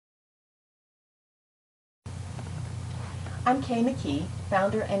I'm Kay McKee,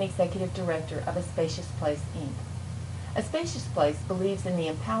 founder and executive director of A Spacious Place Inc. A Spacious Place believes in the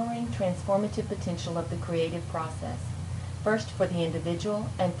empowering, transformative potential of the creative process, first for the individual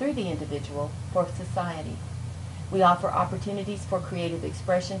and through the individual for society. We offer opportunities for creative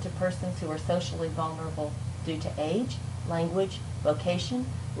expression to persons who are socially vulnerable due to age, language, vocation,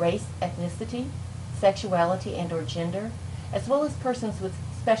 race, ethnicity, sexuality and/or gender, as well as persons with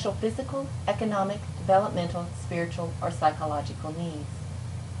special physical, economic, developmental, spiritual, or psychological needs.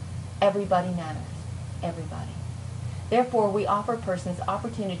 Everybody matters. Everybody. Therefore, we offer persons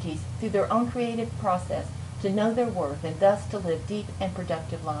opportunities through their own creative process to know their worth and thus to live deep and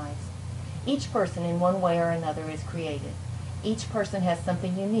productive lives. Each person in one way or another is creative. Each person has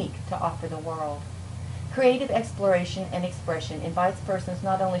something unique to offer the world. Creative exploration and expression invites persons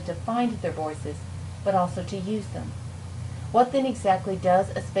not only to find their voices, but also to use them. What then exactly does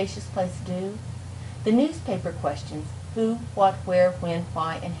A Spacious Place do? The newspaper questions who, what, where, when,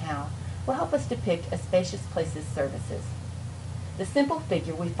 why, and how will help us depict A Spacious Place's services. The simple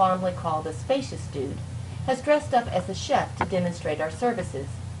figure we fondly call the Spacious Dude has dressed up as a chef to demonstrate our services.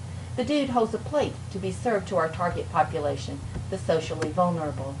 The dude holds a plate to be served to our target population, the socially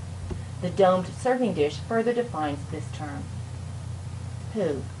vulnerable. The domed serving dish further defines this term.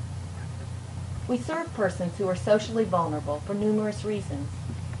 Who? We serve persons who are socially vulnerable for numerous reasons.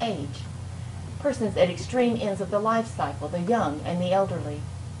 Age. Persons at extreme ends of the life cycle, the young and the elderly.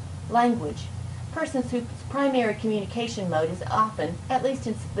 Language. Persons whose primary communication mode is often, at least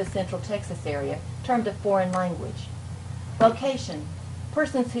in the Central Texas area, termed a foreign language. Vocation.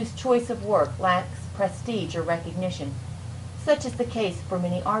 Persons whose choice of work lacks prestige or recognition, such is the case for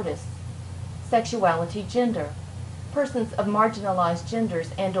many artists. Sexuality, gender. Persons of marginalized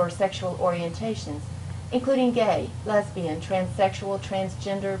genders and/or sexual orientations, including gay, lesbian, transsexual,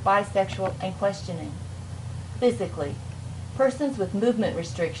 transgender, bisexual, and questioning. Physically. Persons with movement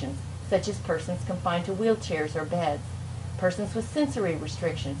restrictions, such as persons confined to wheelchairs or beds. Persons with sensory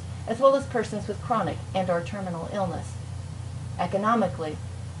restrictions, as well as persons with chronic and/or terminal illness. Economically,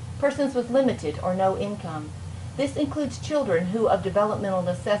 persons with limited or no income. This includes children who of developmental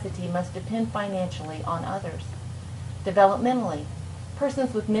necessity must depend financially on others. Developmentally,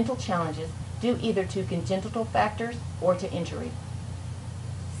 persons with mental challenges due either to congenital factors or to injury.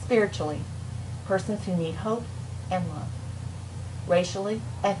 Spiritually, persons who need hope and love. Racially,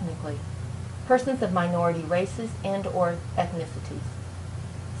 ethnically, persons of minority races and/or ethnicities.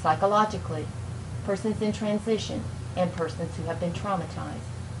 Psychologically, persons in transition and persons who have been traumatized.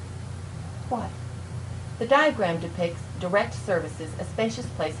 What? The diagram depicts direct services A Spacious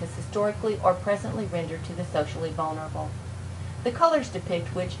Place has historically or presently rendered to the socially vulnerable. The colors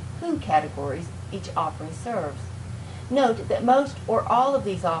depict which who categories each offering serves. Note that most or all of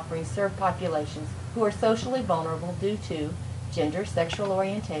these offerings serve populations who are socially vulnerable due to gender, sexual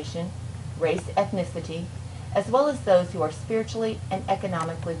orientation, race, ethnicity, as well as those who are spiritually and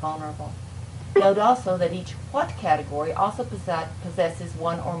economically vulnerable. Note also that each what category also possesses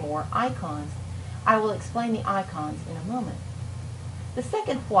one or more icons. I will explain the icons in a moment. The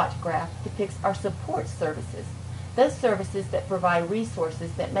second what graph depicts our support services, those services that provide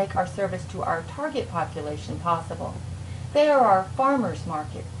resources that make our service to our target population possible. They are our farmers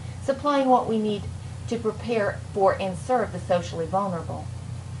market, supplying what we need to prepare for and serve the socially vulnerable.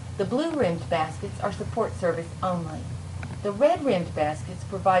 The blue-rimmed baskets are support service only. The red-rimmed baskets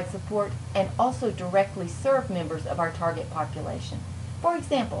provide support and also directly serve members of our target population. For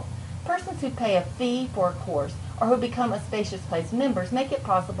example, persons who pay a fee for a course or who become A Spacious Place members make it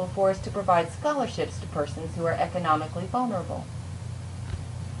possible for us to provide scholarships to persons who are economically vulnerable.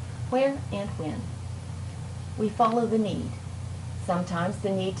 Where and when? We follow the need. Sometimes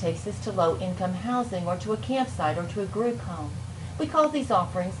the need takes us to low-income housing or to a campsite or to a group home. We call these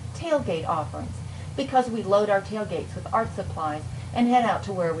offerings tailgate offerings because we load our tailgates with art supplies and head out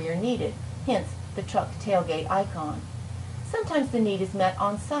to where we are needed, hence the truck tailgate icon. Sometimes the need is met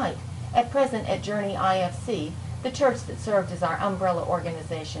on site, at present at Journey IFC, the church that served as our umbrella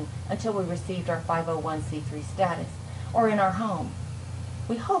organization until we received our 501c3 status, or in our home.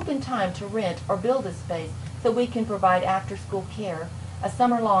 We hope in time to rent or build a space so we can provide after-school care, a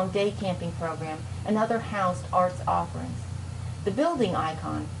summer-long day camping program, and other housed arts offerings. The building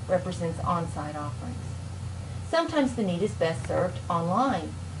icon represents on-site offerings. Sometimes the need is best served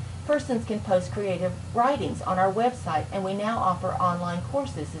online. Persons can post creative writings on our website, and we now offer online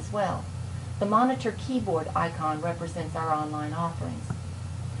courses as well. The monitor keyboard icon represents our online offerings.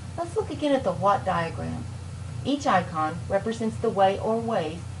 Let's look again at the what diagram. Each icon represents the way or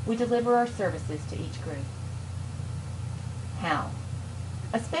ways we deliver our services to each group. How?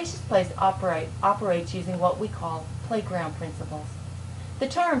 A spacious place operates using what we call playground principles. The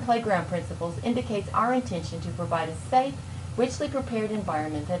term playground principles indicates our intention to provide a safe, richly prepared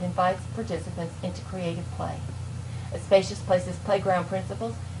environment that invites participants into creative play. A Spacious Place's playground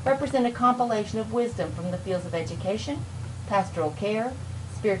principles represent a compilation of wisdom from the fields of education, pastoral care,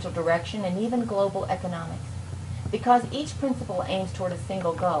 spiritual direction, and even global economics. Because each principle aims toward a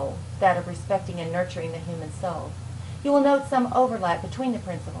single goal, that of respecting and nurturing the human soul, you will note some overlap between the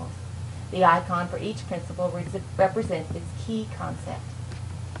principles. The icon for each principle represents its key concept.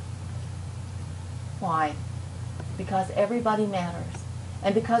 Why? Because everybody matters,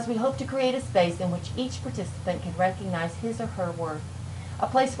 and because we hope to create a space in which each participant can recognize his or her worth, a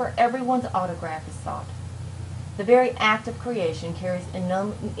place where everyone's autograph is sought. The very act of creation carries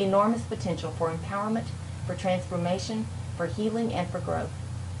enormous potential for empowerment, for transformation, for healing, and for growth.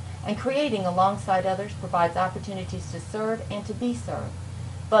 And creating alongside others provides opportunities to serve and to be served.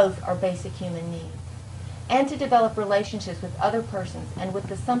 Both are basic human needs. And to develop relationships with other persons and with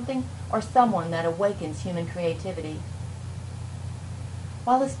the something or someone that awakens human creativity.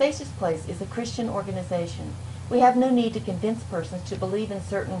 While A Spacious Place is a Christian organization, we have no need to convince persons to believe in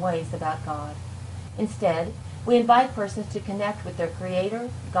certain ways about God. Instead, we invite persons to connect with their Creator,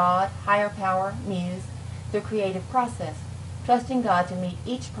 God, higher power, Muse, through creative process, trusting God to meet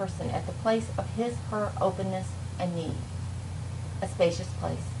each person at the place of his/her openness and need. A Spacious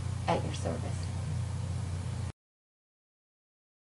Place at your service.